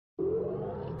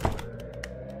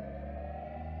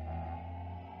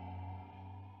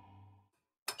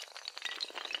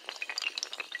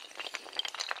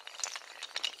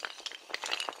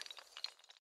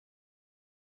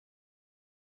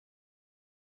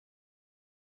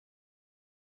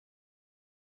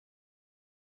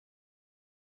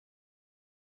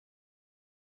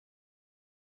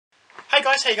Hey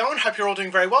guys, how you going? Hope you're all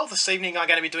doing very well. This evening I'm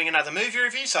going to be doing another movie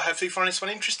review, so hopefully you find this one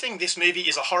interesting. This movie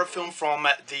is a horror film from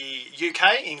the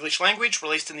UK, English language,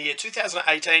 released in the year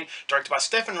 2018, directed by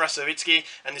Stefan Rasovitsky,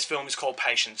 and this film is called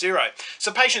Patient Zero.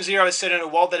 So Patient Zero is set in a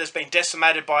world that has been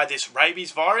decimated by this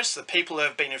rabies virus. The people who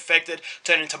have been infected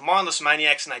turn into mindless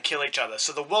maniacs and they kill each other.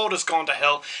 So the world has gone to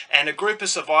hell, and a group of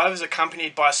survivors,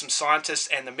 accompanied by some scientists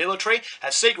and the military,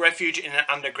 have seek refuge in an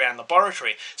underground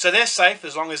laboratory. So they're safe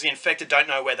as long as the infected don't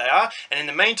know where they are. And in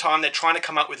the meantime, they're trying to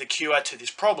come up with a cure to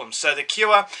this problem. So the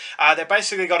cure, they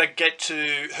basically got to get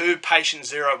to who Patient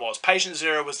Zero was. Patient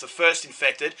Zero was the first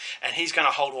infected, and he's going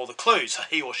to hold all the clues,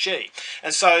 he or she.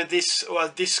 And so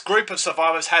this group of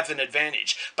survivors have an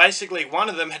advantage. Basically, one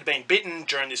of them had been bitten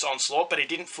during this onslaught, but he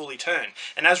didn't fully turn.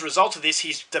 And as a result of this,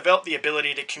 he's developed the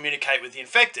ability to communicate with the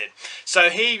infected.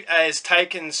 So he has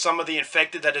taken some of the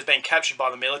infected that has been captured by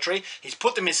the military. He's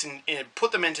put them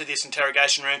into this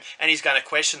interrogation room, and he's going to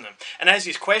question them. And as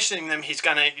he's questioning them, he's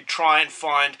going to try and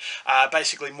find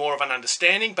basically more of an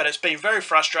understanding, but it's been very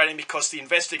frustrating because the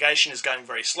investigation is going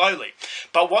very slowly.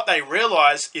 But what they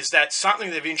realise is that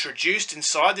something they've introduced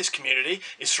inside this community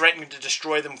is threatening to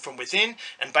destroy them from within,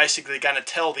 and basically going to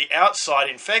tell the outside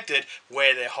infected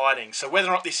where they're hiding. So whether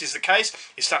or not this is the case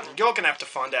is something you're going to have to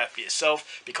find out for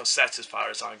yourself, because that's as far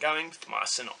as I'm going with my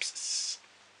synopsis.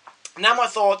 Now my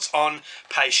thoughts on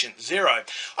Patient Zero.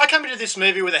 I come into this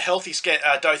movie with a healthy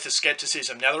dose of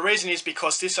skepticism. Now the reason is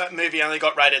because this movie only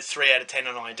got rated 3 out of 10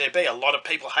 on IMDb. A lot of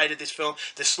people hated this film.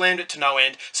 They slammed it to no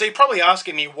end. So you're probably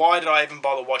asking me, why did I even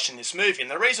bother watching this movie?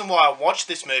 And the reason why I watched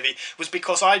this movie was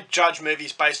because I judge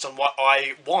movies based on what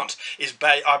I want.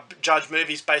 I judge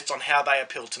movies based on how they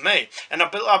appeal to me. And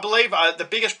I believe the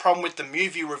biggest problem with the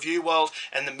movie review world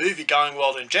and the movie-going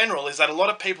world in general is that a lot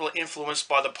of people are influenced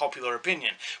by the popular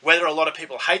opinion. Whether a lot of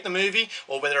people hate the movie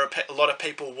or whether a lot of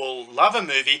people will love a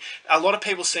movie, a lot of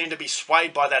people seem to be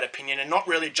swayed by that opinion and not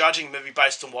really judging a movie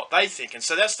based on what they think. And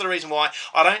so that's the reason why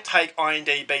I don't take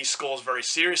IMDb scores very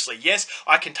seriously. Yes,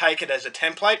 I can take it as a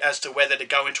template as to whether to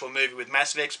go into a movie with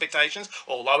massive expectations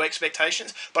or low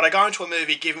expectations, but I go into a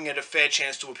movie giving it a fair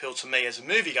chance to appeal to me as a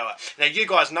moviegoer. Now you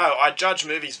guys know I judge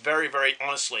movies very, very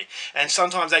honestly, and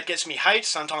sometimes that gets me hate,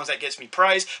 sometimes that gets me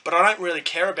praise, but I don't really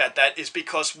care about that, is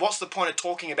because what's the point of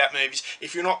talking about movies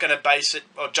if you're not going to base it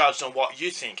or judge on what you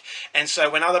think? And so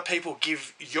when other people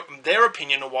give their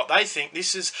opinion on what they think,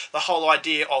 this is the whole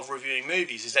idea of reviewing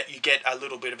movies, is that you get a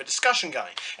little bit of a discussion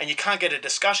going, and you can't get a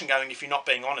discussion going if you're not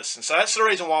being honest. And so that's the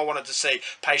reason why I wanted to see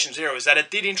Patient Zero, is that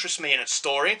it did interest me in its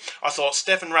story. I thought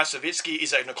Stefan Rasovitsky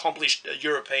is an accomplished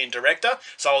European director,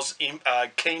 so I was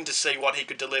keen to see what he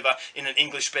could deliver in an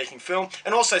English-speaking film.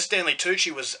 And also Stanley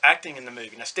Tucci was acting in the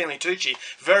movie. Now Stanley Tucci,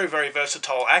 very, very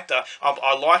versatile actor.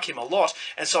 I like him a lot.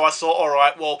 And so I thought,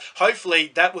 alright, well,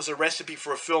 hopefully that was a recipe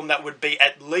for a film that would be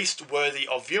at least worthy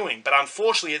of viewing. But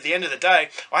unfortunately, at the end of the day,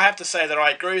 I have to say that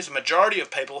I agree with the majority of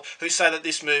people who say that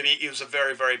this movie was a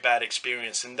very, very bad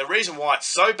experience. And the reason why it's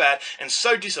so bad and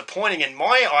so disappointing in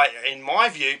my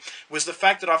view was the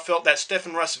fact that I felt that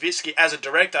Stefan Rasovitsky as a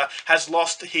director has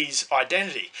lost his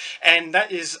identity. And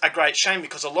that is a great shame,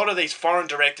 because a lot of these foreign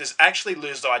directors actually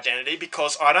lose their identity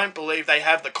because I don't believe they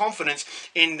have the confidence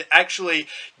in actually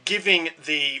giving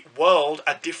the world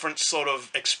a different sort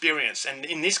of experience, and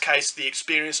in this case the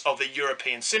experience of the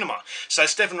European cinema. So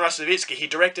Stefan Rasovitsky, he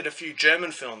directed a few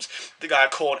German films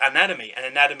called Anatomy and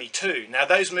Anatomy 2. Now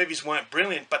those movies weren't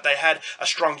brilliant, but they had a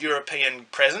strong European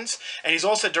presence. And he's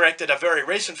also directed a very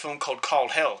recent film called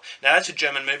Cold Hell. Now that's a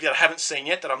German movie that I haven't seen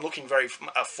yet, that I'm looking very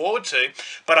forward to,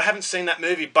 but I haven't seen that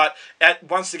movie, but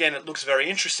once again it looks very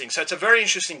interesting. So it's a very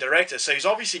interesting director. So he's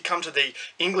obviously come to the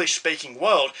English speaking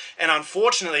world, and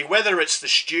unfortunately, whether it's the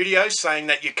studio saying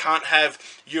that you can't have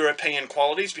European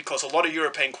qualities, because a lot of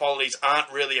European qualities aren't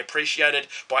really appreciated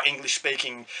by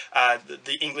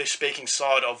the English-speaking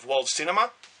side of world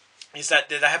cinema, is that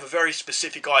they have a very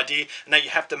specific idea and that you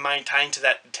have to maintain to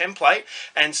that template.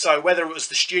 And so whether it was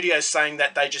the studio saying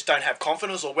that they just don't have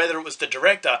confidence, or whether it was the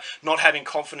director not having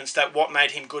confidence that what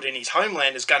made him good in his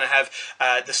homeland is going to have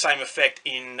the same effect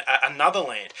in another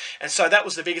land. And so that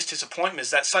was the biggest disappointment,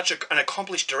 is that such an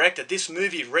accomplished director, this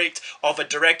movie reeked of a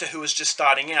director who was just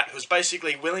starting out, who was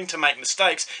basically willing to make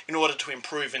mistakes in order to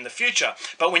improve in the future.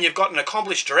 But when you've got an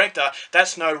accomplished director,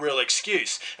 that's no real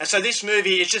excuse. And so this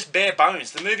movie is just bare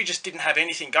bones. The movie just just didn't have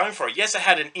anything going for it. Yes, it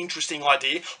had an interesting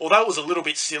idea, although it was a little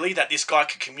bit silly that this guy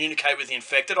could communicate with the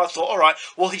infected. I thought, all right,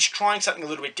 well, he's trying something a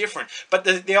little bit different. But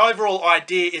the overall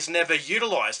idea is never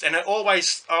utilised. And I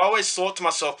always thought to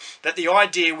myself that the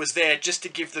idea was there just to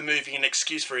give the movie an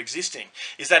excuse for existing,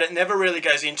 is that it never really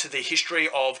goes into the history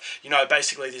of,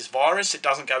 basically this virus. It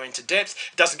doesn't go into depth.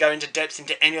 It doesn't go into depth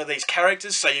into any of these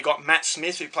characters. So you've got Matt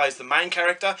Smith, who plays the main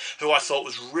character, who I thought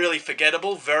was really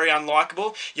forgettable, very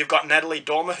unlikable. You've got Natalie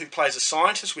Dormer, who plays a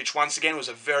scientist, which once again was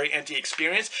a very empty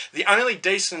experience. The only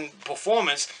decent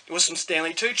performance was from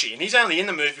Stanley Tucci, and he's only in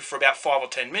the movie for about 5 or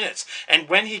 10 minutes. And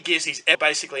when he gives his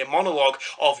basically a monologue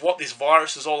of what this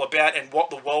virus is all about and what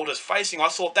the world is facing, I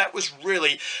thought that was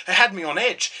really, it had me on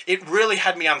edge. It really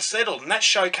had me unsettled, and that's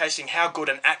showcasing how good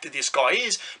an actor this guy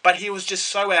is. But he was just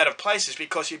so out of places,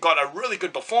 because you've got a really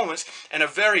good performance and a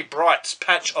very bright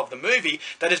patch of the movie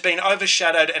that has been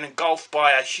overshadowed and engulfed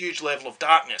by a huge level of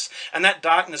darkness, and that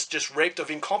darkness just reeked of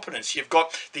incompetence. You've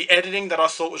got the editing that I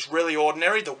thought was really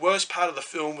ordinary. The worst part of the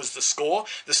film was the score.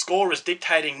 The score is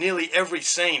dictating nearly every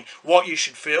scene what you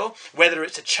should feel, whether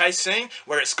it's a chase scene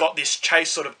where it's got this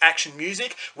chase sort of action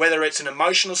music, whether it's an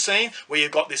emotional scene where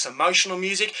you've got this emotional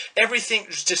music. Everything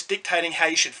was just dictating how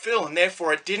you should feel, and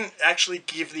therefore it didn't actually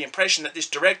give the impression that this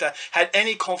director had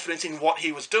any confidence in what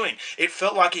he was doing. It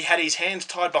felt like he had his hands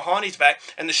tied behind his back,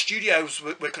 and the studios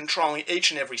were controlling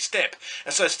each and every step.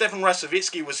 And so Stefan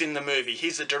Rasovitsky was in the movie.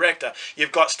 He's the director.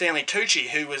 You've got Stanley Tucci,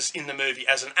 who was in the movie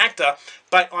as an actor,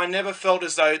 but I never felt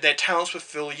as though their talents were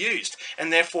fully used,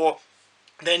 and therefore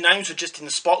their names were just in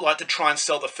the spotlight to try and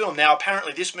sell the film. Now,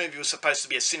 apparently this movie was supposed to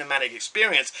be a cinematic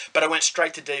experience, but it went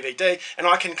straight to DVD, and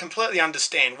I can completely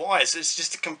understand why. It's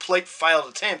just a complete failed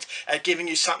attempt at giving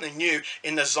you something new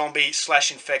in the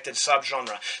zombie/infected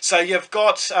subgenre. So you've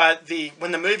got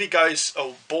when the movie goes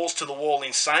balls to the wall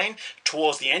insane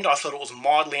towards the end, I thought it was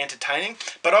mildly entertaining,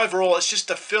 but overall it's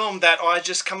just a film that I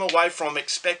just come away from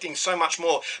expecting so much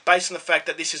more, based on the fact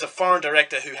that this is a foreign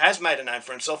director who has made a name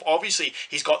for himself. Obviously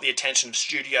he's got the attention of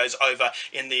studios over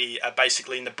in the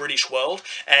basically in the British world,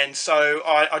 and so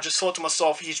I just thought to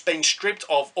myself, he's been stripped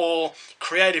of all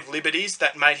creative liberties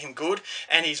that made him good,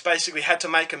 and he's basically had to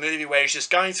make a movie where he's just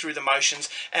going through the motions,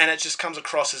 and it just comes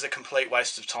across as a complete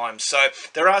waste of time. So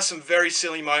there are some very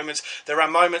silly moments. There are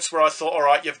moments where I thought, all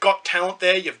right, you've got talent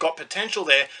there, you've got potential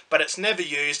there, but it's never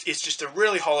used. It's just a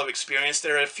really hollow experience.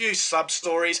 There are a few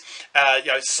sub-stories,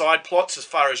 side plots as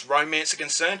far as romance are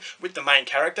concerned with the main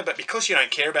character, but because you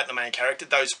don't care about the main character,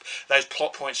 those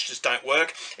plot points just don't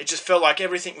work. It just felt like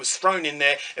everything was thrown in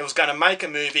there. It was going to make a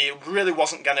movie. It really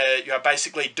wasn't going to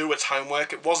basically do its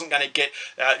homework. It wasn't going to get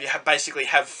basically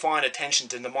have fine attention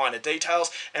to the minor details,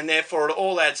 and therefore it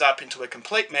all adds up into a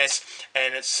complete mess,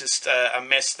 and it's just a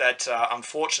mess that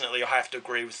unfortunately I have to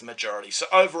agree with the majority. So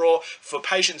overall, for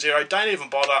Patient Zero, don't even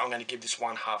bother. I'm going to give this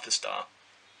one half a star.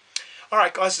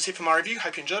 Alright guys, that's it for my review.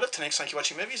 Hope you enjoyed it. Till next time, keep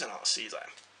watching movies, and I'll see you later.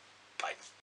 Bye.